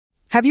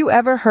Have you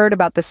ever heard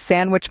about the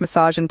sandwich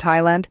massage in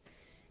Thailand?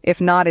 If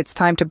not, it's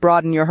time to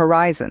broaden your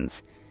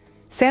horizons.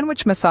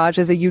 Sandwich massage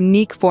is a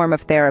unique form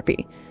of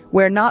therapy,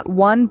 where not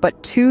one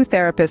but two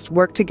therapists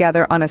work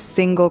together on a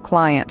single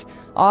client,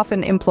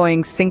 often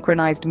employing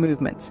synchronized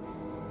movements.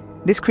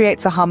 This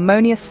creates a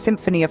harmonious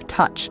symphony of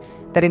touch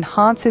that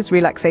enhances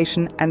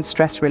relaxation and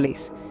stress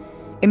release.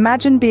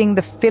 Imagine being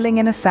the filling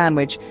in a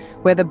sandwich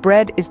where the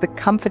bread is the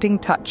comforting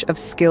touch of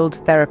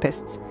skilled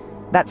therapists.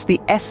 That's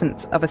the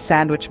essence of a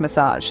sandwich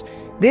massage.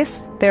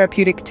 This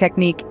therapeutic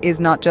technique is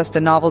not just a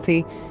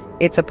novelty,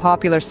 it's a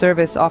popular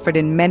service offered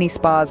in many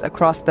spas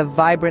across the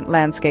vibrant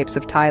landscapes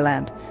of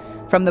Thailand.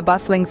 From the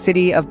bustling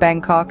city of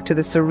Bangkok to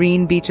the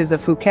serene beaches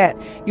of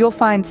Phuket, you'll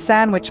find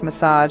sandwich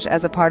massage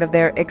as a part of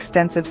their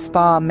extensive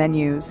spa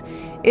menus.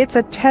 It's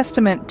a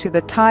testament to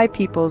the Thai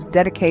people's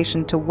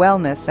dedication to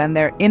wellness and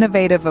their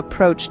innovative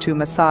approach to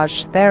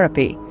massage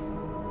therapy.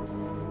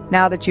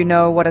 Now that you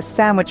know what a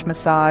sandwich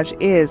massage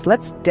is,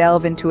 let's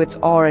delve into its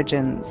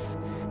origins.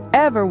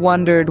 Ever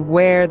wondered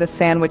where the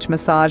sandwich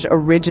massage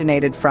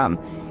originated from?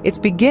 Its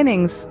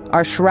beginnings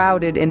are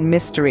shrouded in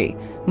mystery,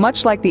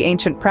 much like the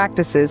ancient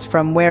practices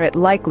from where it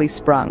likely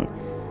sprung.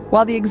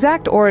 While the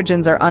exact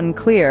origins are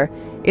unclear,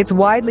 it's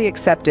widely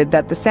accepted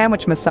that the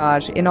sandwich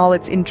massage, in all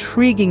its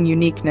intriguing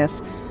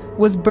uniqueness,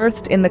 was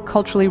birthed in the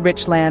culturally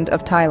rich land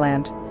of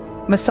Thailand.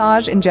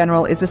 Massage in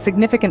general is a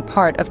significant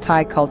part of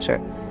Thai culture.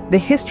 The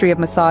history of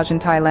massage in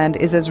Thailand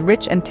is as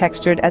rich and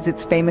textured as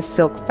its famous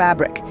silk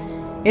fabric.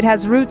 It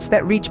has roots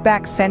that reach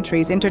back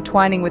centuries,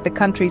 intertwining with the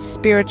country's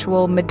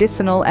spiritual,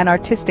 medicinal, and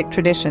artistic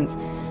traditions.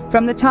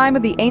 From the time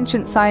of the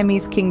ancient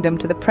Siamese kingdom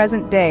to the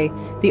present day,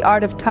 the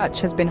art of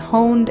touch has been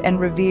honed and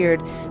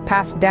revered,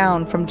 passed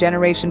down from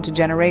generation to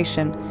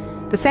generation.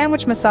 The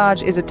sandwich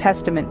massage is a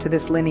testament to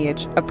this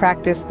lineage, a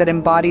practice that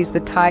embodies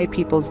the Thai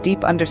people's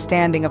deep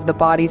understanding of the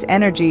body's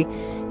energy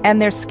and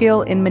their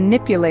skill in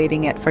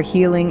manipulating it for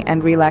healing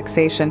and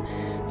relaxation.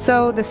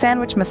 So, the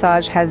sandwich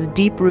massage has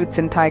deep roots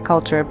in Thai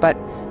culture, but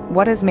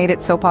what has made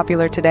it so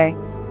popular today?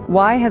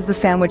 Why has the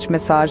sandwich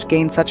massage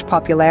gained such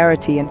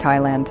popularity in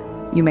Thailand,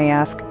 you may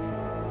ask?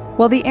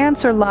 Well, the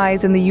answer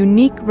lies in the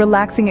unique,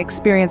 relaxing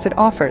experience it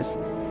offers.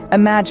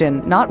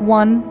 Imagine not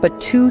one,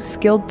 but two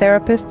skilled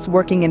therapists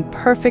working in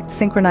perfect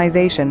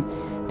synchronization,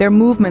 their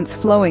movements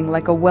flowing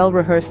like a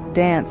well-rehearsed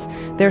dance,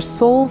 their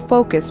sole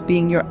focus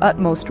being your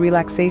utmost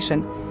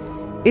relaxation.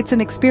 It's an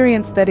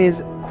experience that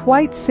is,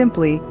 quite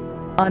simply,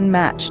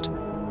 unmatched.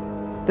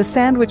 The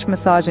sandwich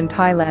massage in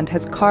Thailand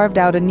has carved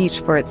out a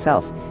niche for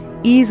itself,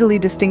 easily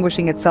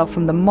distinguishing itself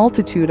from the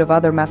multitude of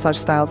other massage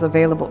styles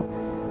available.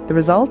 The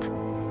result?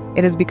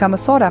 It has become a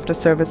sought-after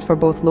service for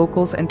both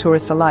locals and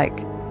tourists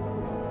alike.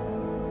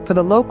 For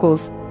the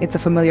locals, it's a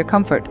familiar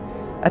comfort,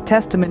 a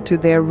testament to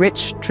their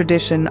rich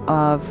tradition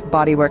of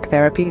bodywork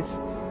therapies.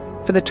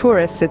 For the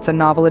tourists, it's a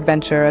novel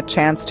adventure, a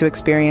chance to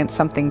experience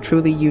something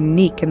truly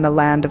unique in the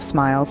land of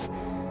smiles.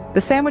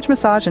 The sandwich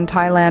massage in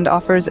Thailand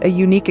offers a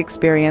unique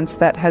experience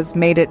that has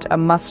made it a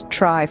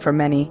must-try for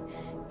many.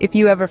 If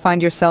you ever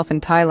find yourself in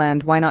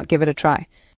Thailand, why not give it a try?